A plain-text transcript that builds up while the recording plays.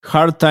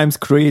hard times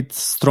create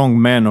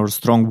strong men or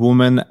strong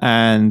women,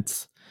 and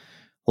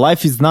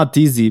life is not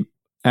easy,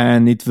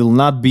 and it will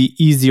not be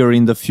easier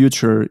in the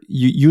future.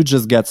 You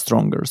just get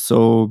stronger.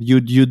 So you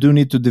do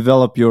need to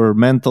develop your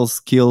mental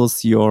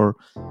skills, your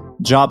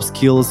job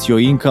skills,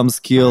 your income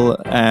skill,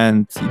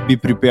 and be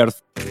prepared.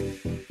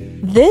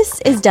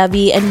 This is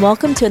Debbie, and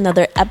welcome to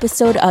another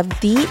episode of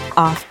The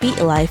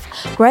Offbeat Life,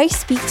 where I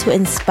speak to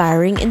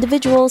inspiring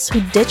individuals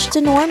who ditched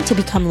the norm to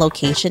become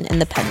location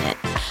independent.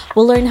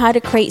 We'll learn how to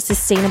create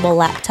sustainable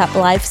laptop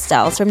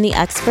lifestyles from the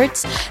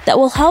experts that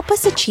will help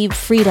us achieve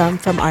freedom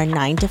from our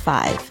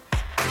 9-to-5.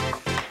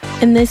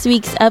 In this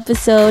week's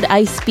episode,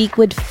 I speak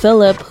with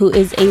Filip, who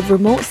is a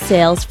remote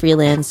sales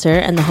freelancer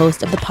and the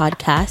host of the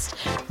podcast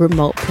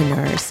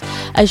Remotepreneurs,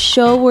 a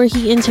show where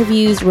he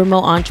interviews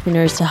remote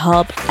entrepreneurs to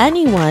help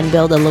anyone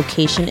build a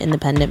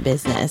location-independent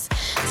business.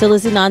 So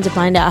listen on to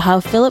find out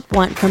how Filip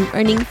went from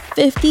earning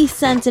 50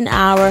 cents an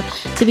hour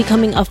to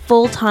becoming a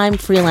full-time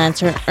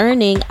freelancer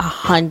earning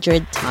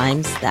 100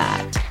 times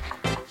that.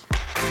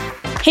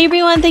 Hey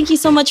everyone, thank you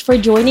so much for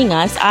joining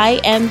us.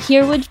 I am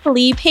here with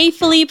Filip. Hey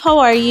Filip, how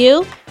are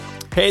you?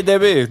 Hey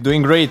Debbie,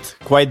 doing great.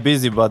 Quite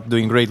busy, but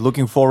doing great.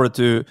 Looking forward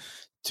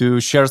to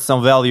share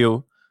some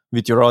value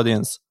with your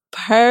audience.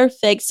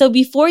 Perfect. So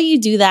before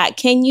you do that,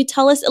 can you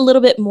tell us a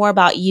little bit more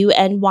about you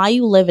and why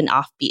you live an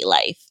offbeat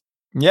life?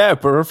 Yeah,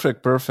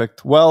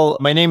 perfect. Well,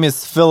 my name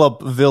is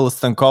Filip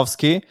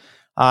Stankovski.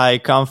 I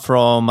come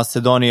from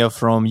Macedonia,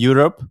 from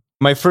Europe.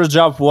 My first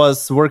job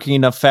was working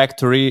in a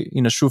factory,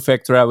 in a shoe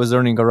factory. I was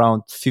earning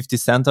around 50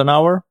 cents an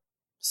hour.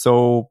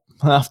 So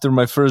after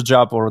my first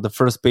job or the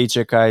first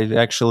paycheck, I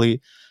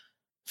actually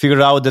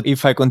figured out that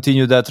if I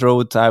continue that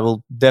road, I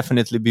will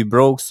definitely be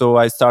broke. So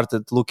I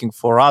started looking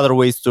for other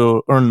ways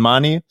to earn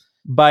money.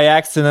 By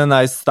accident,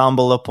 I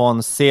stumbled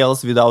upon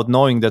sales without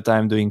knowing that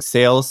I'm doing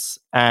sales.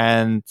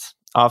 And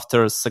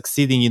after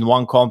succeeding in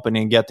one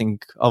company and getting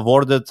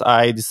awarded,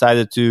 I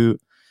decided to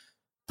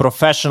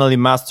professionally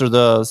master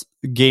the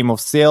game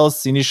of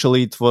sales.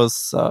 Initially, it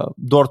was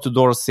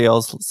door-to-door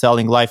sales,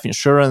 selling life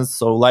insurance,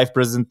 so life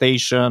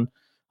presentation,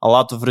 a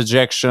lot of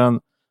rejection.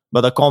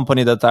 But the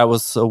company that I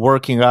was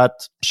working at,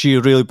 she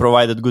really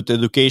provided good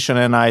education,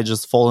 and I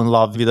just fall in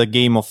love with the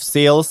game of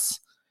sales.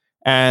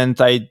 And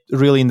I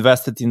really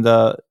invested in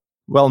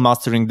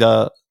mastering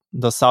the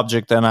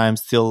subject, and I'm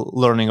still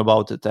learning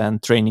about it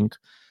and training.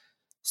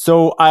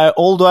 So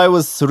although I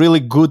was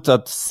really good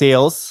at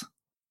sales,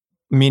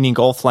 meaning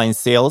offline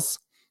sales,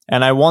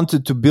 and I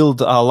wanted to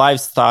build a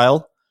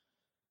lifestyle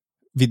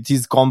with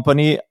this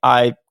company,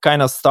 I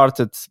kind of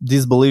started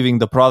disbelieving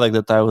the product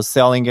that I was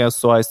selling.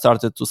 So I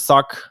started to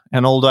suck.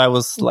 And although I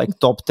was like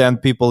top 10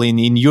 people in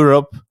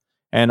Europe,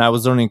 and I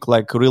was earning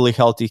like really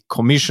healthy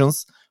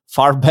commissions,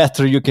 far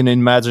better you can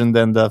imagine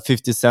than the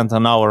 50 cents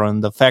an hour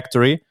in the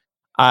factory,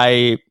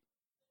 I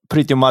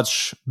pretty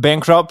much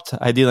bankrupt.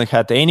 I didn't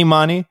have any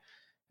money.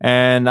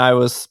 And I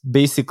was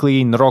basically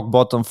in rock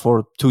bottom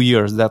for 2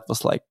 years. That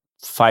was like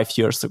 5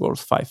 years ago,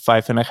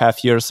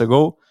 5.5 years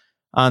ago,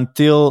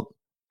 until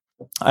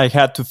I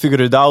had to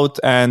figure it out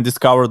and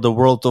discover the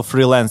world of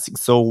freelancing.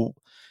 So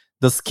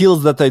the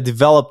skills that I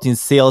developed in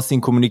sales,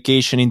 in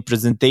communication, in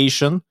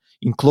presentation,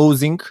 in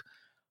closing,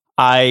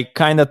 I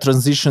kind of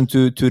transitioned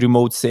to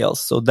remote sales.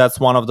 So that's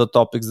one of the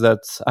topics that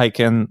I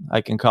can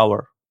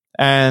cover.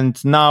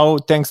 And now,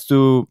 thanks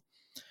to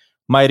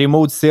my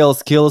remote sales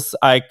skills,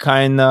 I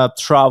kind of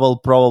travel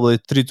probably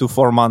 3 to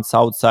 4 months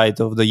outside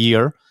of the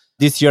year.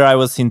 This year, I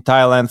was in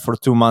Thailand for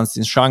 2 months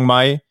in Chiang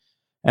Mai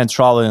and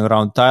traveling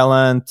around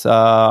Thailand.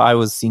 I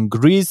was in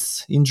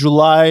Greece in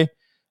July,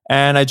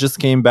 and I just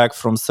came back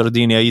from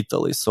Sardinia,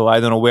 Italy. So I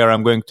don't know where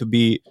I'm going to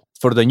be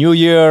for the new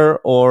year,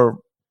 or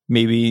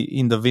maybe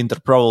in the winter.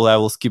 Probably I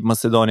will skip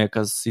Macedonia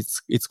because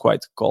it's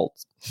quite cold.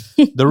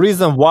 The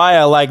reason why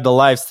I like the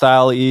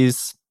lifestyle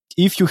is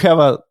if you have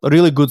a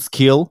really good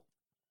skill,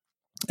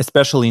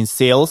 especially in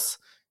sales,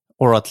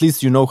 or at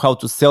least you know how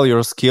to sell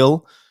your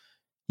skill,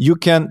 you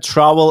can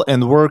travel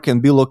and work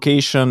and be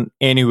location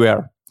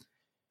anywhere.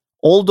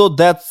 Although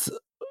that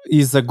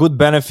is a good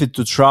benefit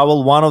to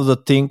travel, one of the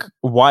things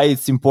why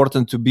it's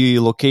important to be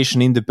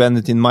location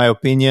independent, in my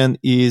opinion,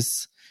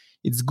 is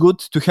it's good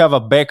to have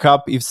a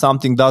backup. If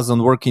something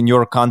doesn't work in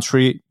your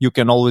country, you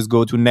can always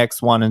go to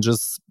next one and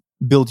just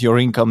build your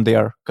income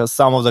there, because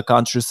some of the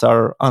countries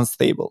are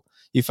unstable.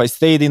 If I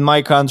stayed in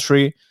my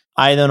country,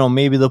 I don't know,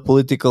 maybe the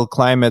political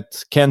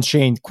climate can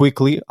change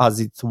quickly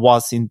as it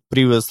was in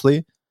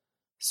previously.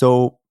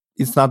 So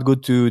it's not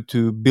good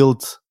to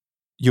build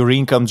your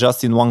income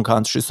just in one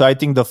country. So I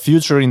think the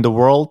future in the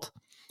world,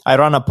 I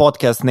run a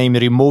podcast named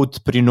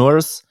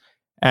Remotepreneurs,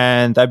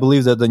 and I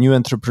believe that the new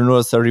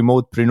entrepreneurs are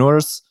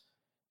remotepreneurs,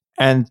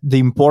 and the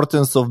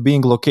importance of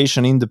being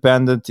location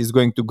independent is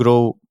going to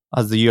grow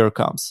as the year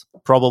comes.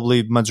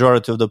 Probably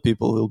majority of the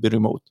people will be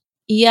remote.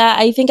 Yeah,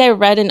 I think I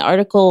read an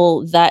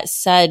article that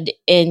said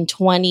in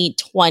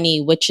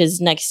 2020, which is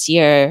next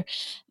year,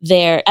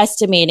 they're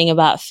estimating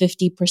about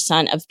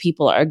 50% of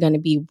people are going to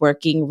be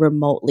working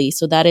remotely.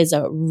 So that is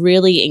a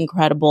really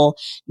incredible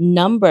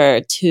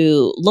number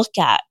to look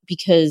at,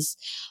 because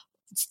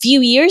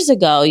few years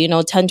ago,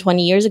 10,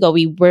 20 years ago,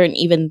 we weren't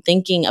even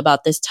thinking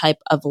about this type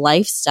of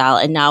lifestyle.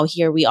 And now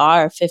here we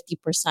are,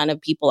 50% of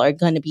people are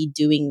going to be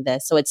doing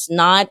this. So it's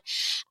not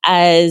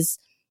as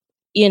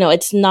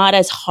it's not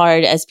as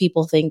hard as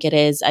people think it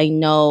is. I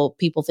know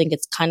people think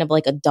it's kind of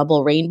like a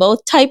double rainbow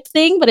type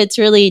thing, but it's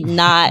really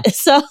not.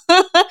 So,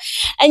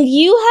 and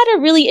you had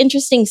a really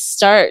interesting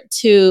start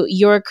to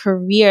your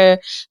career,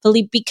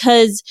 Filip,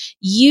 because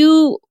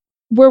you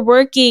were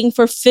working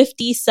for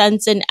 50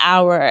 cents an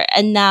hour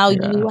and now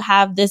you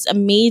have this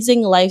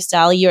amazing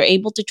lifestyle. You're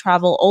able to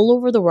travel all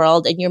over the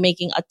world and you're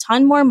making a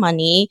ton more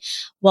money,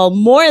 well,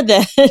 more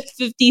than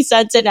 50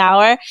 cents an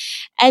hour.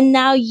 And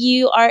now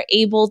you are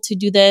able to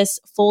do this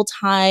full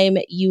time.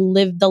 You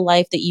live the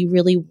life that you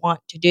really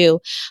want to do.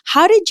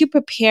 How did you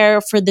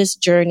prepare for this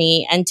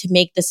journey and to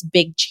make this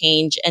big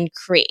change and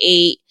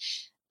create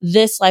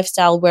this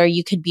lifestyle where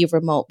you could be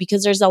remote?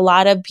 Because there's a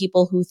lot of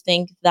people who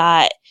think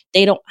that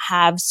they don't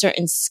have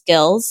certain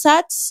skill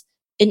sets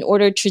in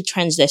order to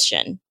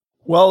transition.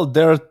 Well,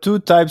 there are two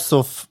types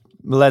of,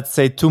 let's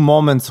say, two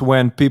moments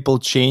when people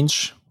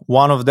change.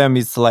 One of them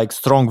is like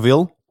strong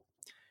will,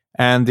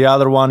 and the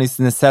other one is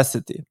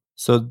necessity.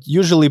 So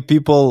usually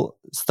people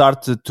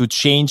start to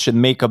change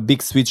and make a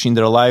big switch in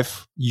their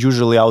life,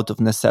 usually out of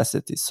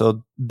necessity.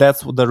 So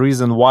that's the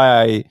reason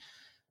why I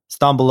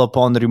stumbled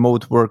upon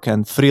remote work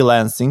and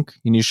freelancing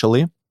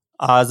initially.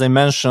 As I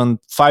mentioned,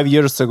 5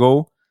 years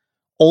ago,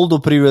 although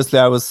previously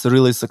I was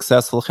really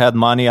successful, had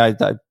money, I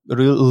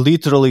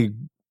literally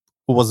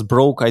was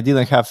broke. I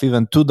didn't have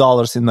even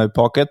 $2 in my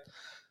pocket.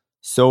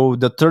 So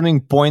the turning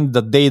point,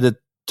 the day that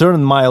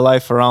turned my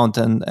life around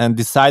and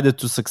decided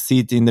to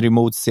succeed in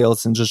remote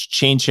sales and just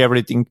change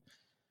everything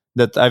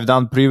that I've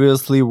done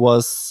previously,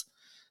 was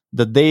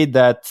the day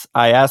that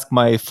I asked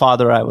my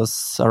father. I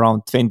was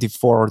around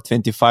 24 or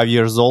 25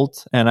 years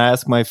old, and I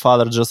asked my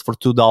father just for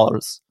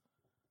 $2.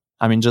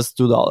 I mean, just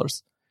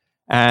 $2.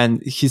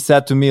 And he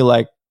said to me,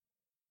 like,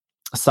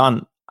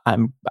 son,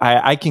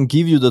 I can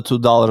give you the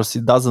 $2.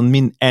 It doesn't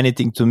mean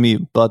anything to me,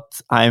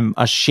 but I'm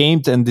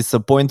ashamed and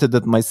disappointed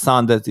that my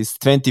son that is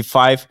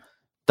 25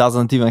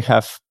 doesn't even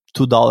have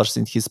 $2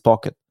 in his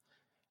pocket.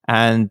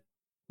 And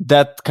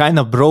that kind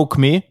of broke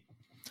me.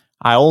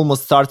 I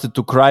almost started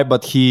to cry,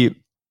 but he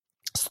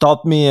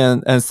stopped me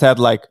and said,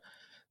 like,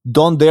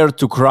 don't dare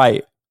to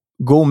cry.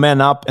 Go man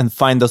up and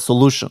find a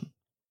solution.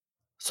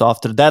 So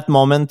after that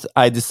moment,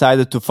 I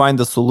decided to find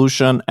a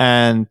solution,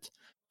 and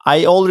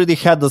I already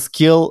had the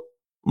skill.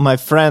 My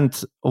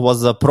friend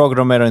was a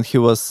programmer and he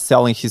was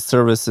selling his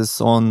services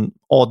on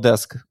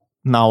Odesk,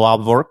 now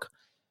Upwork.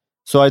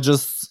 So I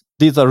just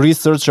did a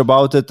research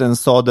about it and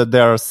saw that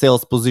there are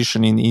sales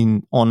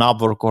positions on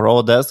Upwork or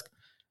Odesk.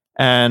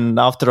 And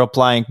after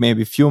applying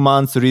maybe a few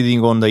months,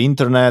 reading on the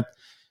internet,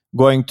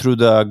 going through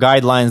the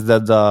guidelines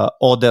that the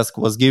Odesk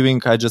was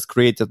giving, I just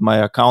created my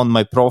account,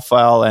 my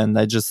profile, and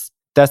I just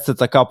tested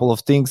a couple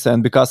of things.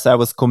 And because I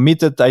was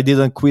committed, I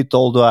didn't quit,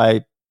 although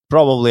I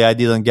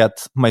didn't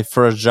get my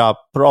first job,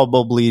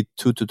 probably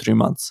 2 to 3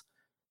 months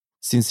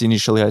since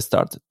initially I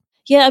started.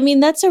 Yeah, I mean,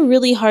 that's a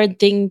really hard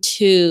thing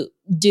to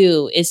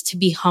do, is to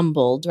be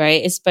humbled,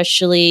 right?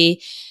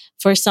 Especially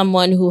for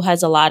someone who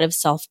has a lot of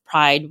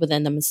self-pride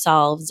within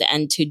themselves,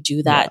 and to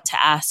do that,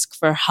 to ask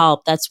for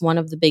help. That's one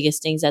of the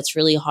biggest things that's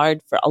really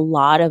hard for a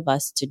lot of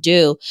us to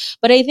do.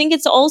 But I think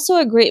it's also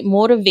a great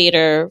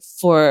motivator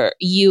for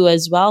you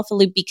as well,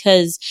 Filip,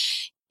 because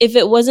if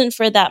it wasn't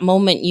for that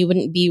moment, you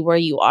wouldn't be where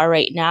you are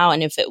right now.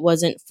 And if it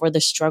wasn't for the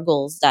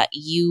struggles that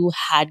you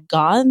had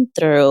gone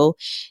through,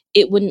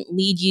 it wouldn't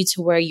lead you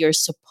to where you're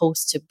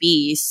supposed to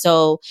be.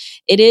 So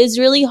it is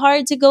really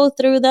hard to go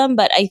through them,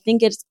 but I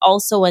think it's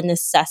also a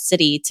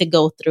necessity to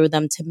go through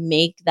them to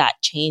make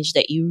that change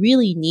that you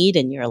really need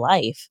in your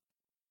life.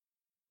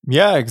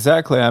 Yeah,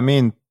 exactly. I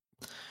mean,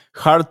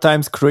 hard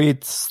times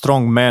create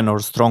strong men or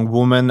strong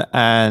women,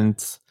 and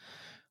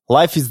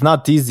life is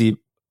not easy.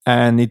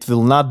 And it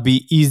will not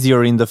be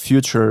easier in the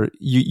future.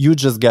 You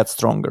just get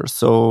stronger.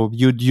 So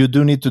you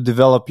do need to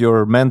develop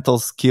your mental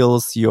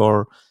skills,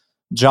 your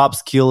job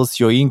skills,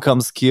 your income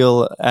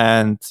skill,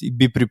 and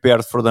be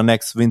prepared for the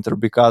next winter.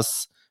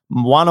 Because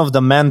one of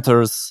the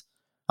mentors,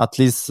 at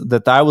least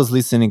that I was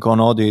listening on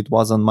audio, it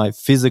wasn't my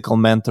physical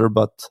mentor,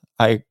 but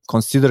I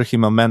consider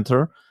him a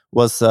mentor,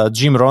 was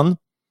Jim Rohn.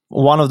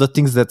 One of the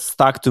things that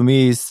stuck to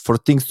me is, for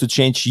things to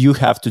change, you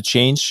have to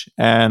change.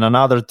 And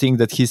another thing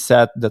that he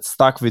said that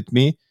stuck with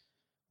me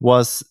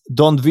was,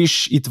 don't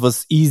wish it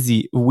was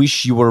easy,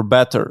 wish you were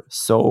better.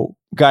 So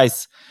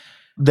guys,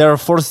 there are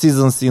 4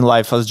 seasons in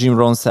life, as Jim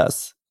Rohn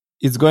says.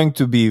 It's going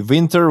to be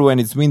winter. When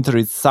it's winter,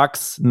 it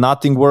sucks.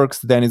 Nothing works.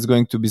 Then it's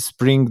going to be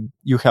spring.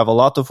 You have a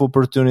lot of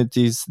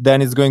opportunities.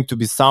 Then it's going to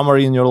be summer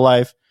in your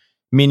life,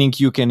 meaning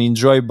you can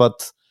enjoy.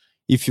 But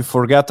if you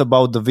forget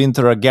about the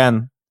winter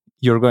again,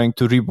 you're going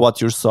to reap what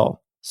you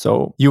sow.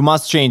 So you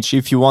must change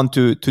if you want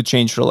to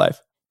change your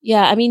life.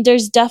 Yeah, I mean,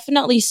 there's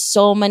definitely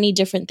so many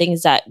different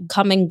things that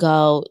come and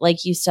go.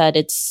 Like you said,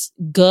 it's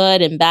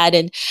good and bad.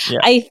 And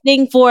I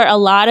think for a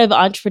lot of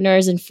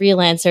entrepreneurs and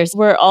freelancers,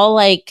 we're all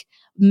like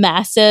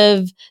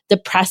massive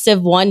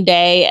depressive one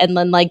day and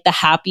then like the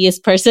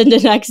happiest person the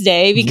next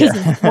day, because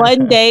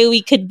one day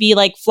we could be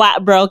like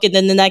flat broke and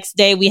then the next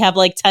day we have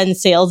like 10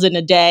 sales in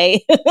a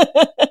day.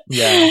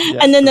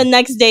 And then the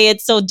next day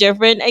it's so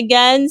different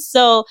again.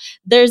 So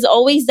there's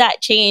always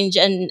that change.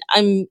 And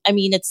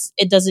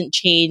it doesn't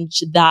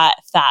change that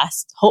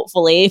fast,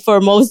 hopefully,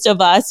 for most of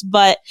us,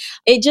 but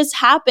it just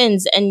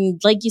happens. And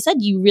like you said,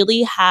 you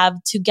really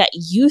have to get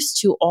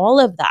used to all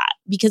of that,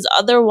 because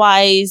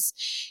otherwise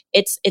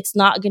it's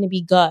not going to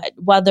be good,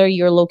 whether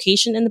you're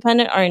location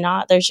independent or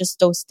not. There's just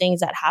those things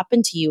that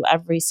happen to you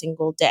every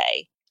single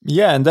day.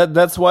 Yeah, and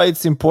that's why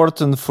it's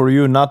important for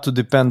you not to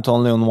depend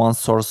only on one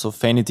source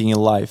of anything in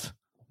life.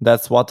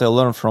 That's what I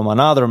learned from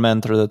another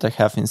mentor that I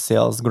have in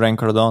sales, Grant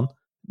Cardone.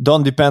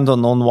 Don't depend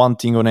on one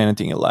thing, on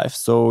anything in life.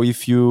 So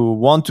if you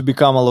want to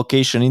become a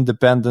location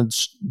independent,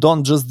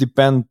 don't just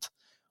depend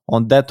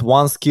on that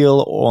one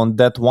skill, on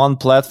that one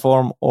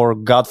platform, or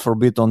God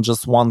forbid, on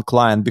just one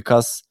client,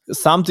 because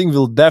something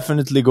will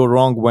definitely go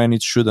wrong when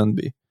it shouldn't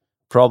be.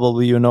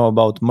 Probably you know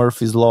about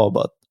Murphy's Law,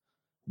 but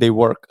they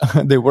work.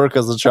 They work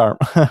as a charm.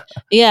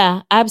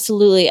 Yeah,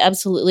 absolutely.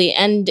 Absolutely.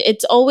 And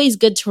it's always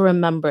good to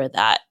remember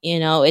that,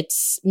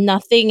 it's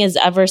nothing is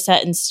ever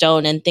set in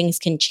stone and things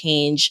can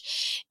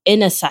change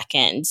in a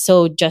second.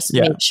 So just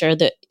make sure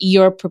that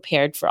you're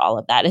prepared for all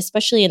of that,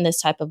 especially in this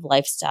type of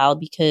lifestyle,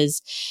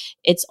 because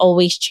it's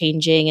always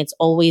changing. It's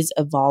always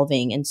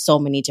evolving in so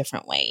many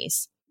different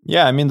ways.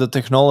 Yeah, I mean, the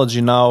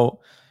technology now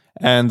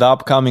and the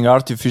upcoming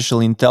artificial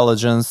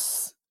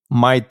intelligence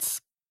might,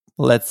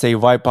 let's say,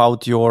 wipe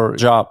out your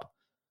job.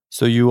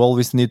 So you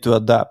always need to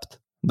adapt.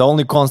 The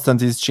only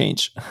constant is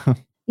change.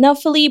 Now,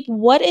 Filip,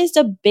 what is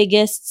the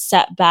biggest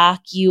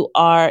setback you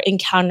are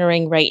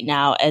encountering right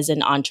now as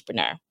an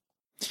entrepreneur?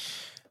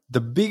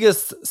 The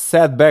biggest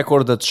setback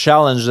or the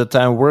challenge that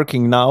I'm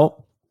working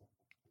now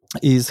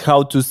is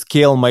how to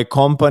scale my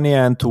company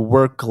and to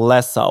work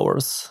less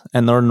hours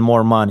and earn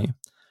more money.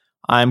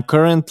 I'm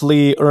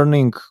currently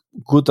earning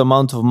good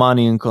amount of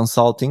money in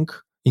consulting,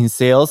 in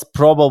sales.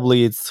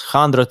 Probably it's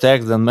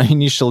 100x than my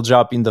initial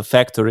job in the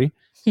factory.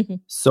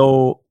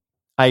 So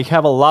I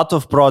have a lot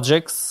of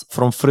projects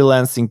from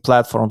freelancing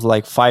platforms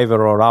like Fiverr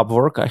or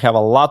Upwork. I have a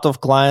lot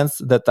of clients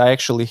that I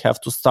actually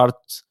have to start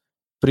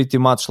pretty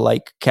much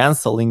like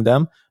canceling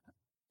them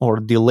or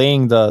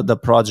delaying the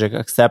project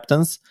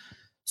acceptance.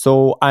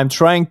 So I'm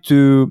trying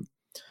to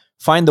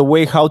find a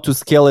way how to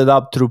scale it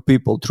up through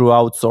people, through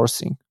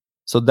outsourcing.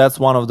 So that's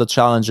one of the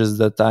challenges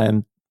that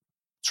I'm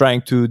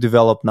trying to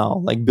develop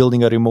now, like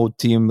building a remote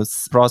team,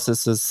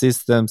 processes,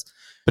 systems,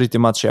 pretty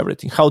much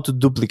everything. How to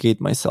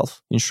duplicate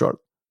myself, in short.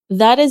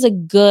 That is a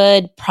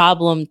good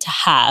problem to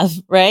have,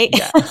 right?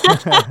 Yeah.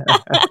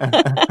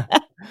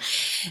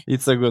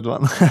 It's a good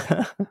one.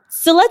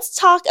 So let's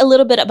talk a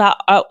little bit about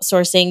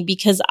outsourcing,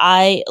 because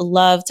I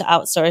love to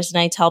outsource and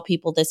I tell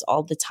people this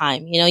all the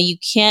time. You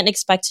can't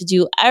expect to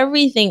do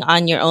everything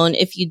on your own.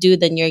 If you do,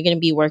 then you're going to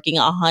be working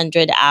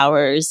 100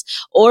 hours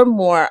or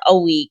more a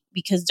week,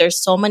 because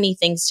there's so many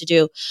things to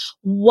do.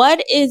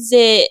 What is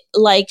it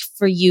like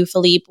for you,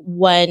 Filip,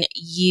 when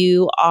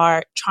you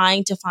are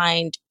trying to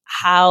find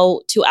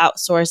how to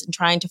outsource and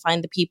trying to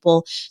find the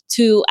people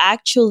to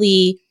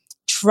actually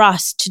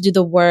trust to do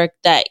the work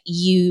that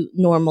you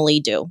normally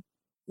do?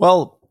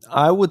 Well,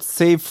 I would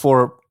say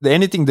for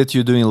anything that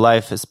you do in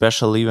life,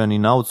 especially even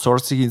in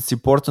outsourcing, it's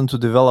important to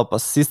develop a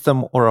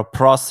system or a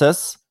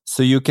process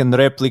so you can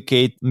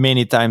replicate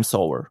many times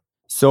over.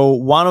 So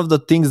one of the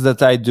things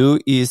that I do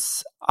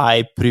is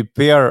I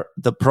prepare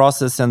the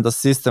process and the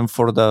system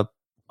for the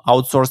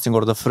outsourcing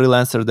or the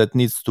freelancer that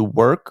needs to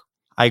work.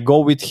 I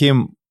go with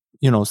him,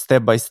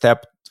 step by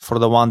step for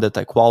the one that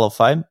I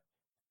qualify.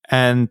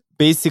 And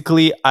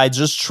basically, I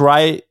just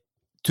try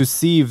to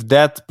see if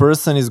that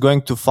person is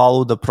going to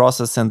follow the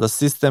process and the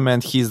system,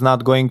 and he's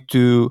not going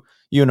to,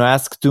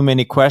 ask too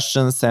many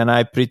questions, and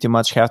I pretty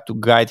much have to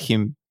guide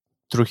him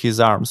through his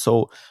arm.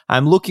 So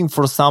I'm looking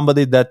for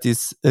somebody that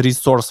is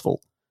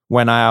resourceful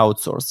when I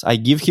outsource. I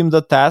give him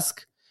the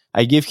task.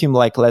 I give him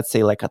let's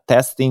say a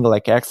testing,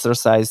 like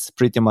exercise,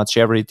 pretty much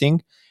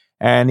everything.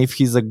 And if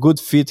he's a good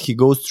fit, he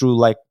goes through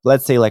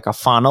let's say a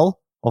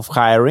funnel of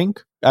hiring.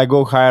 I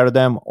go hire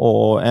them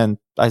and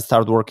I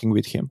start working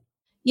with him.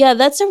 Yeah,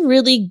 that's a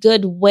really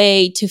good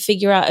way to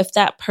figure out if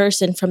that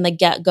person from the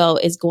get-go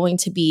is going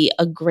to be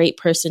a great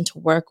person to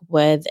work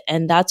with.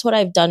 And that's what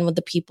I've done with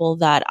the people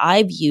that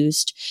I've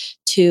used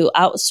to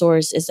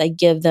outsource, is I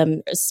give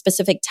them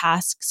specific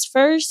tasks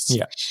first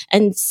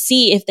and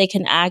see if they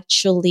can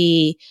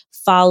actually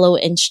follow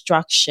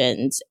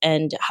instructions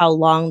and how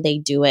long they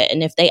do it.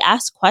 And if they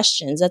ask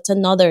questions, that's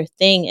another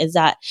thing, is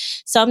that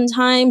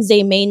sometimes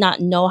they may not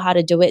know how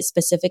to do it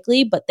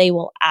specifically, but they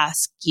will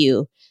ask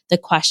you the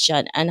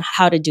question and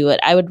how to do it.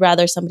 I would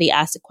rather somebody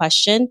ask a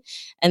question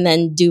and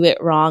then do it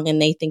wrong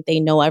and they think they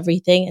know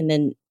everything and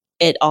then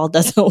it all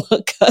doesn't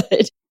look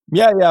good.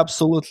 Yeah,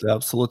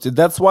 absolutely.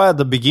 That's why at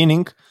the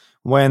beginning,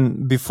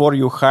 before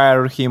you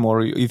hire him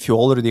or if you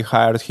already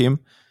hired him,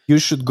 you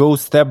should go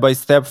step by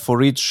step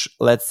for each,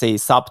 let's say,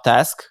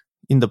 subtask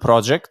in the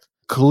project.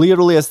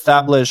 clearly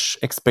establish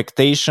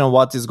expectation,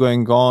 what is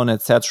going on,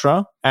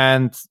 etc.,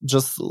 and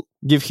just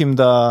give him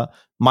the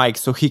mic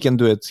so he can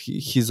do it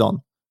his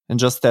own and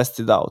just test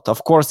it out.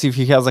 Of course, if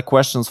he has a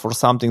questions for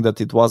something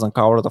that it wasn't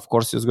covered, of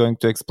course he's going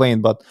to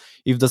explain. But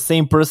if the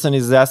same person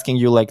is asking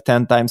you like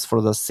 10 times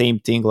for the same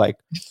thing, like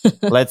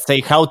let's say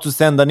how to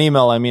send an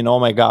email, I mean, oh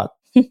my God.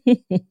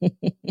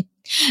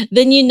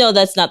 Then you know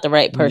that's not the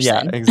right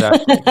person. Yeah,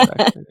 exactly.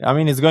 I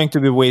mean, it's going to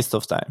be a waste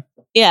of time.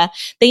 Yeah,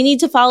 they need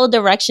to follow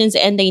directions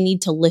and they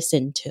need to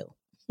listen too.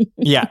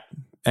 Yeah,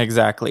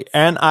 exactly.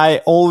 And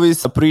I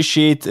always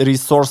appreciate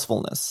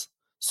resourcefulness.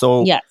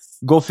 So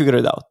go figure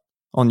it out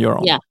on your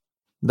own. Yeah,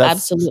 that's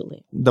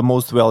absolutely the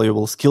most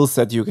valuable skill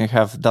set you can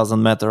have.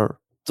 Doesn't matter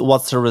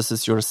what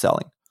services you're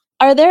selling.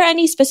 Are there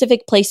any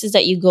specific places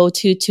that you go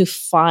to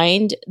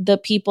find the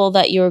people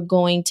that you're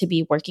going to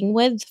be working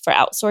with for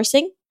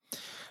outsourcing?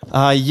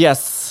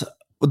 Yes.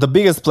 The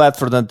biggest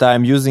platform that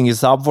I'm using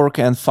is Upwork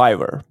and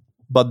Fiverr.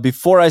 But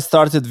before I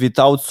started with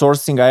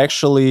outsourcing, I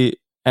actually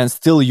and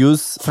still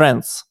use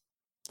friends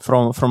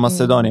from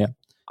Macedonia.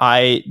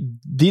 I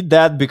did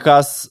that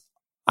because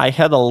I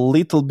had a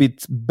little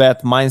bit bad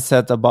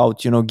mindset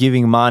about,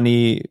 giving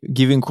money,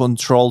 giving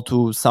control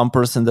to some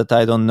person that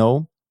I don't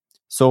know.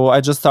 So I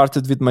just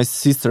started with my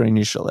sister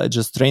initially. I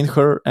just trained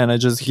her and I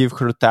just give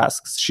her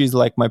tasks. She's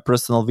like my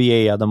personal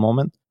VA at the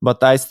moment.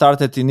 But I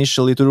started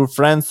initially through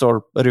friends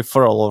or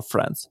referral of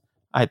friends.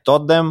 I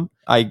taught them,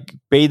 I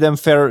paid them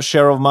fair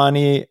share of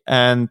money,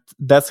 and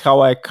that's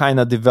how I kind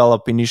of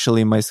developed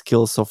initially my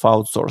skills of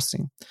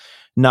outsourcing.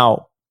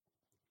 Now,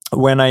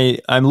 when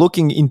I'm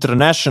looking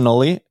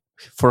internationally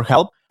for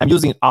help, I'm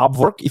using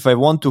Upwork if I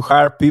want to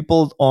hire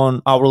people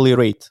on hourly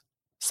rate,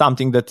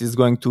 something that is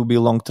going to be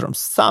long-term,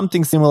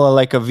 something similar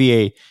like a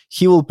VA.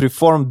 He will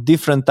perform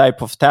different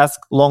type of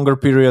tasks, longer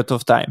period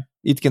of time.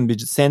 It can be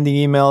just sending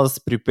emails,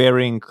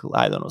 preparing,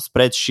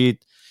 spreadsheet,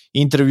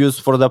 interviews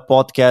for the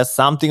podcast,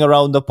 something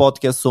around the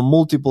podcast. So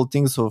multiple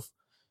things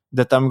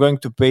that I'm going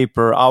to pay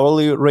per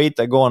hourly rate.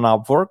 I go on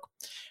Upwork.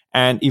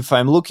 And if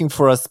I'm looking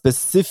for a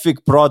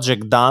specific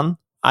project done,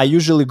 I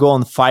usually go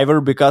on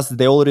Fiverr because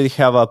they already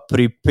have a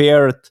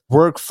prepared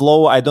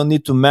workflow. I don't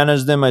need to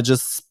manage them.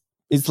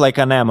 It's like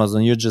an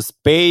Amazon. You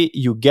just pay,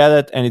 you get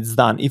it, and it's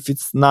done. If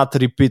it's not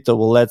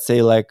repeatable, let's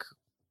say like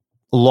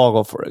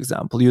logo, for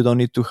example, you don't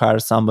need to hire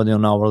somebody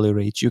on hourly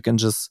rate. You can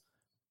just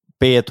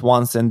pay it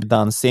once and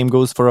done. Same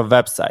goes for a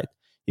website.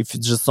 If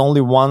it's just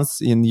only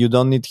once and you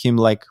don't need him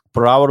like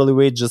per hourly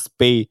rate, just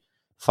pay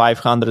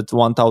 $500,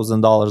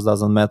 $1,000,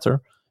 doesn't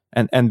matter,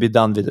 and be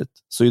done with it.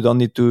 So you don't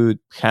need to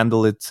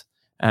handle it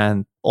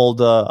and all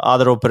the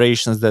other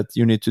operations that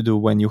you need to do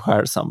when you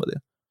hire somebody.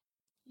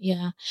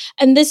 Yeah.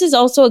 And this is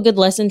also a good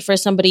lesson for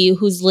somebody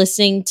who's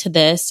listening to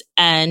this.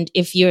 And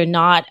if you're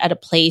not at a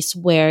place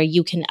where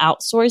you can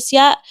outsource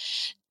yet,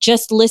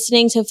 just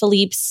listening to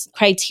Filip's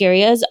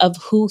criterias of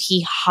who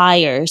he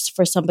hires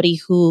for somebody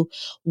who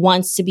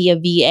wants to be a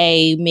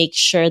VA, make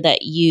sure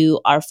that you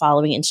are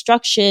following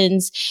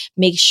instructions,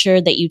 make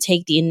sure that you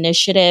take the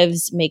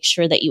initiatives, make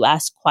sure that you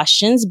ask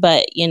questions,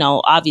 but,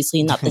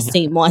 obviously not the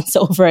same ones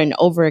over and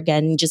over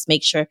again. Just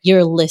make sure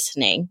you're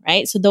listening,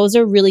 right? So those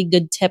are really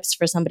good tips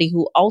for somebody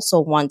who also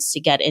wants to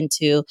get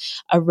into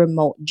a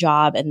remote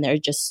job and they're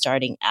just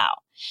starting out.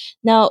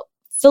 Now,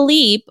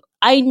 Filip,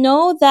 I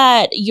know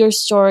that your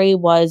story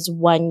was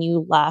when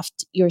you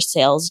left your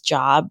sales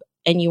job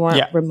and you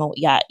weren't remote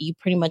yet. You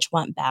pretty much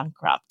went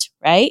bankrupt,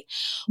 right?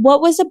 What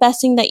was the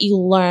best thing that you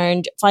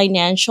learned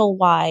financial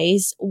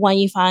wise when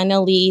you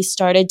finally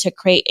started to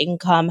create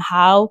income?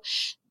 How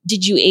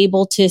did you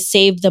able to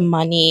save the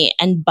money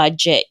and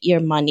budget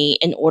your money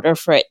in order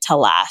for it to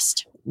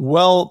last?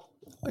 Well,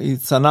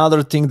 it's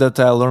another thing that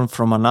I learned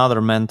from another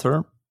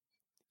mentor.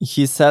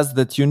 He says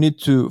that you need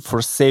to,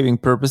 for saving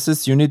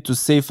purposes, you need to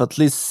save at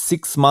least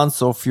 6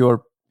 months of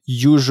your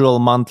usual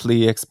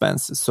monthly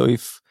expenses. So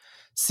if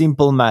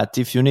simple math,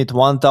 if you need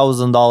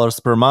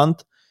 $1,000 per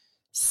month,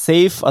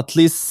 save at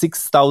least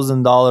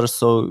 $6,000.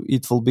 So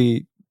it will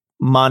be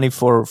money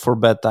for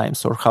bad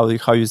times, or how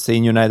you say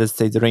in United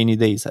States, rainy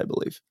days, I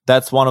believe.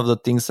 That's one of the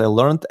things I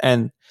learned.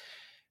 And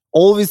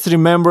always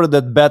remember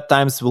that bad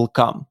times will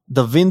come.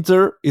 The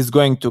winter is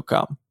going to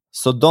come.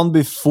 So don't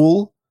be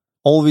fool.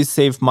 Always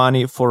save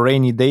money for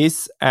rainy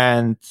days.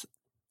 And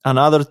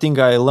another thing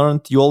I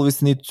learned, you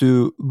always need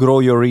to grow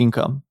your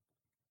income.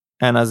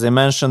 And as I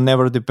mentioned,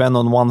 never depend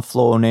on one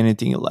flow on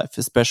anything in life,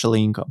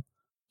 especially income.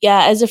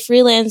 Yeah, as a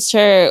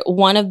freelancer,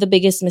 one of the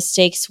biggest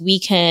mistakes we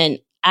can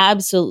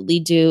absolutely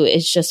do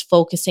is just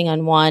focusing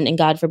on one, and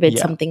God forbid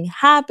something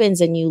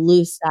happens and you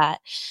lose that,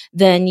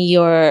 then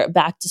you're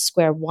back to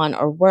square one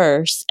or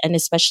worse. And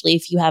especially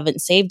if you haven't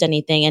saved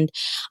anything. And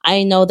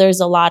I know there's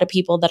a lot of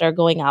people that are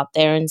going out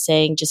there and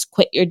saying, just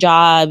quit your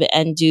job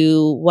and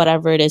do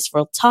whatever it is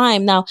full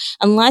time. Now,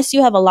 unless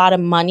you have a lot of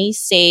money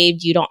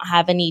saved, you don't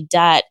have any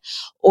debt,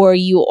 or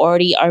you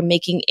already are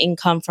making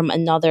income from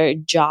another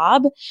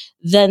job,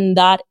 then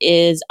that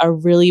is a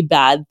really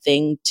bad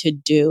thing to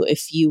do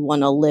if you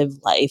want to live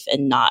life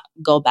and not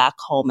go back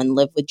home and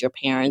live with your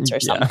parents or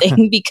Yeah.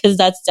 something, because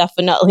that's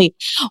definitely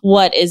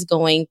what is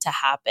going to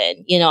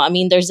happen. I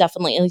mean, there's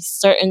definitely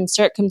certain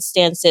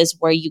circumstances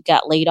where you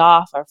get laid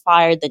off or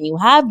fired, then you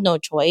have no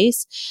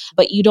choice,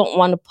 but you don't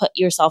want to put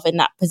yourself in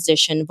that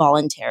position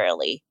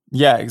voluntarily.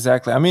 Yeah,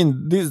 exactly. I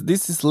mean,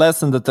 this is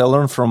lesson that I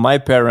learned from my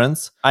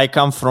parents. I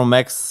come from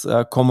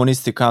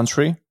ex-communistic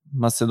country.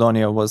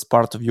 Macedonia was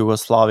part of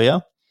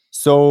Yugoslavia.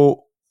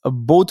 So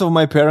both of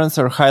my parents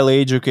are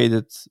highly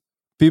educated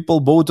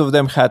people. Both of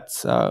them had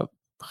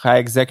high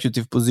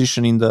executive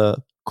position in the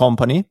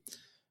company.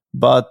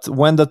 But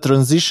when the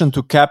transition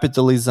to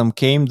capitalism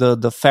came,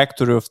 the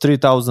factory of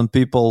 3,000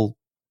 people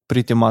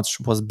pretty much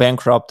was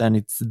bankrupt and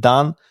it's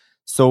done.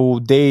 So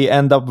they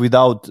end up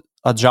without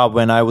a job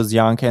when I was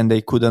young, and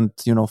they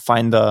couldn't,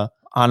 find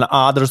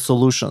another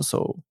solution.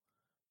 So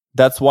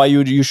that's why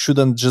you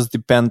shouldn't just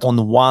depend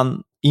on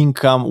one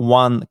income,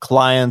 one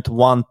client,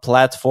 one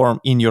platform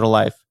in your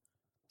life.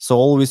 So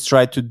always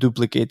try to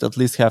duplicate, at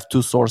least have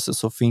two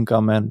sources of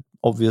income, and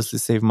obviously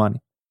save money.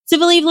 So,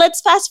 Filip,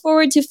 let's fast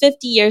forward to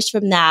 50 years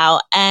from now,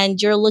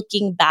 and you're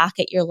looking back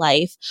at your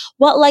life.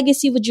 What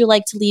legacy would you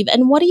like to leave,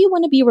 and what do you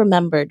want to be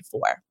remembered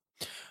for?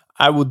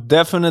 I would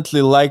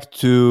definitely like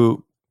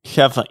to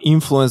have an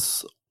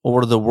influence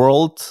over the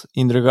world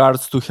in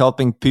regards to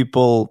helping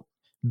people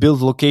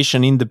build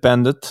location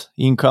independent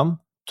income,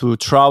 to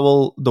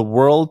travel the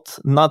world,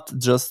 not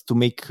just to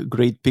make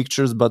great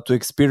pictures, but to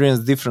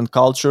experience different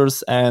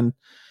cultures and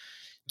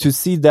to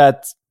see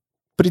that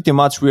pretty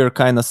much we are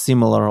kind of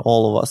similar,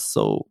 all of us.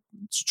 So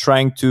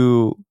trying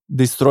to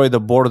destroy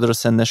the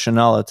borders and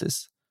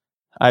nationalities.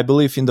 I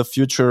believe in the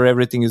future,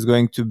 everything is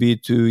going to be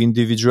to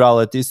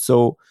individuality.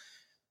 So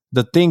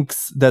the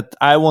things that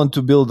I want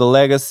to build a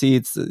legacy,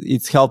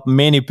 it's help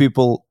many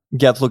people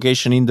get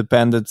location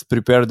independent,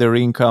 prepare their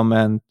income,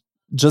 and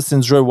just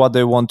enjoy what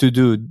they want to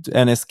do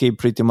and escape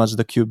pretty much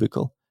the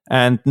cubicle.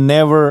 And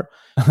never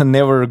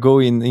go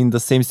in the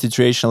same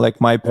situation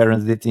like my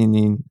parents did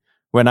in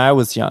when I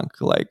was young.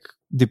 Like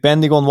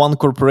depending on one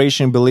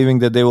corporation, believing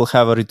that they will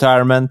have a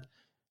retirement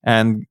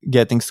and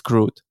getting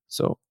screwed.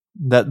 So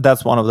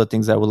that's one of the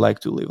things I would like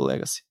to leave a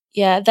legacy.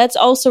 Yeah, that's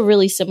also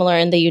really similar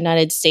in the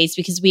United States,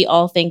 because we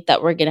all think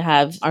that we're going to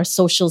have our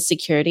social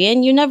security,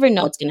 and you never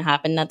know what's going to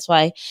happen. That's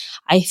why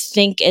I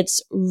think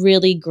it's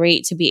really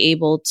great to be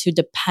able to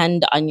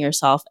depend on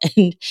yourself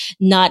and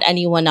not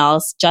anyone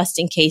else, just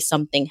in case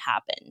something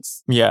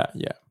happens. Yeah.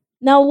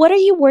 Now, what are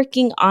you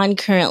working on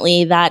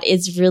currently that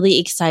is really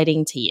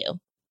exciting to you?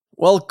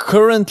 Well,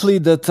 currently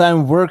that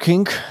I'm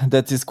working,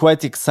 that is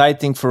quite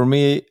exciting for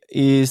me,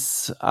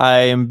 is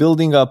I am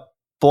building a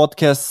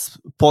podcast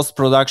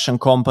post-production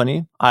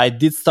company. I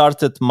did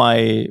started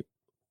my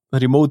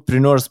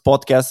Remotepreneurs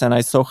podcast, and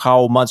I saw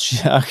how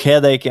much a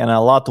headache and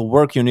a lot of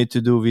work you need to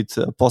do with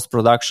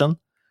post-production.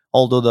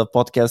 Although the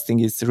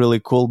podcasting is really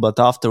cool, but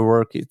after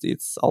work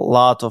it's a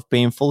lot of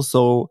painful.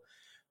 So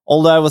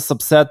although I was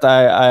upset,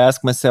 I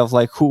asked myself,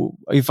 like,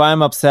 if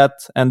I'm upset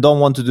and don't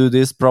want to do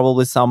this,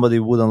 probably somebody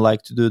wouldn't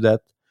like to do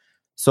that.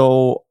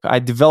 So I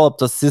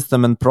developed a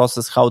system and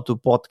process how to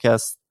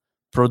podcast,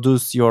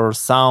 produce your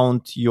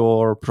sound,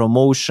 your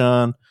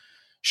promotion,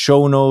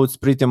 show notes,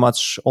 pretty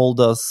much all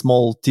the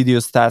small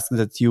tedious tasks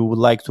that you would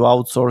like to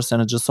outsource,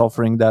 and just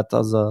offering that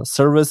as a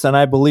service. And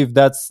I believe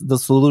that's the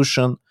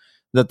solution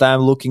that I'm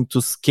looking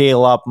to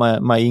scale up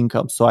my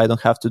income, so I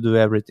don't have to do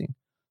everything.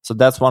 So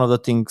that's one of the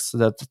things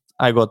that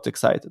I got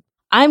excited.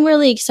 I'm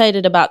really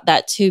excited about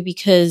that too,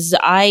 because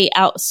I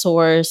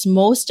outsource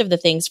most of the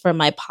things for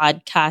my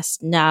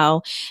podcast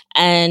now.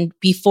 And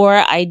before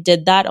I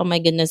did that, oh my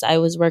goodness, I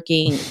was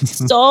working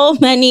so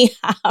many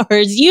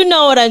hours. You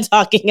know what I'm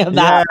talking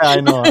about. Yeah,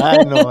 I know.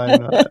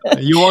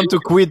 You want to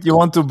quit, you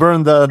want to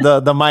burn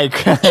the mic.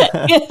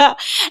 Yeah.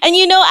 And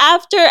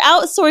after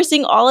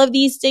outsourcing all of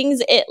these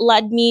things, it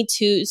led me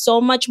to so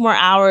much more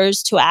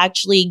hours to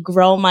actually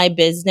grow my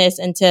business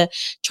and to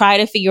try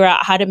to figure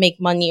out how to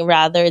make money,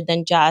 rather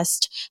than just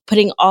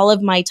putting all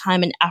of my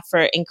time and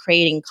effort in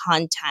creating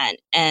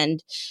content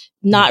and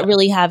not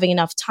really having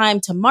enough time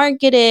to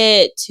market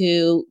it,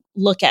 to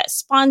look at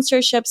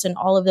sponsorships and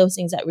all of those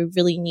things that we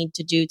really need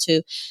to do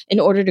in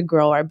order to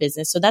grow our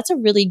business. So that's a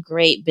really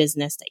great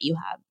business that you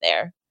have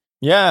there.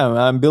 Yeah,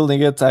 I'm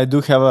building it. I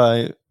do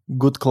have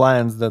good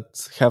clients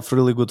that have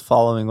really good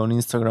following on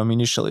Instagram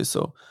initially.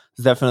 So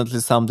it's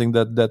definitely something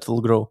that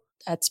will grow.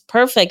 That's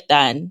perfect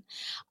then.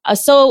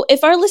 So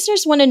if our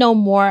listeners want to know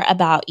more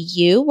about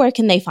you, where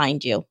can they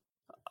find you?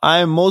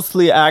 I'm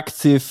mostly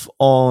active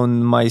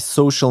on my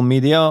social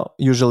media,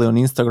 usually on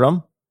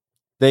Instagram.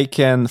 They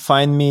can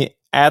find me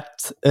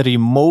at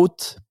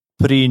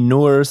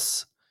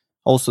Remotepreneurs,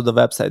 also the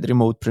website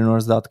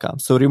remotepreneurs.com.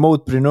 So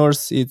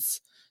Remotepreneurs,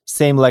 it's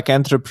same like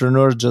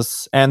entrepreneur,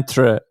 just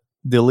enter,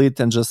 delete,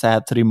 and just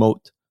add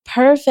remote.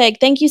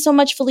 Perfect. Thank you so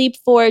much, Filip,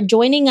 for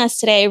joining us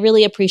today. I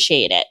really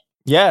appreciate it.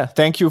 Yeah,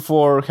 thank you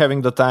for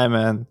having the time,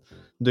 and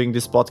doing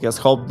this podcast.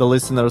 Hope the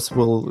listeners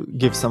will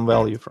give some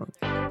value from it.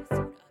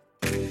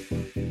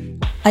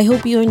 I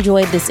hope you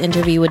enjoyed this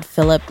interview with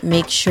Filip.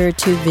 Make sure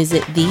to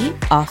visit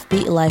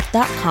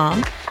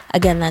theoffbeatlife.com.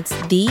 Again, that's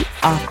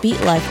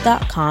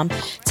theoffbeatlife.com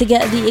to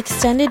get the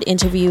extended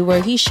interview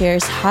where he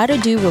shares how to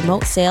do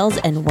remote sales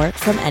and work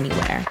from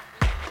anywhere.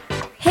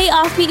 Hey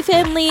Offbeat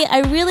family, I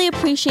really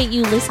appreciate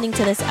you listening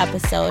to this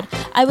episode.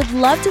 I would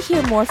love to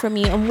hear more from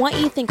you and what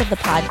you think of the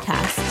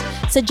podcast.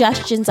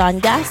 Suggestions on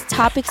guests,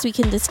 topics we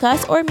can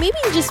discuss, or maybe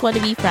you just want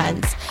to be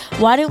friends.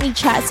 Why don't we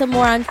chat some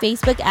more on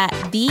Facebook at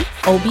The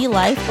OB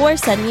Life or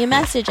send me a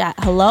message at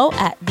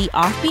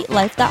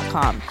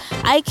hello@theoffbeatlife.com.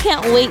 I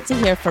can't wait to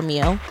hear from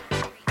you.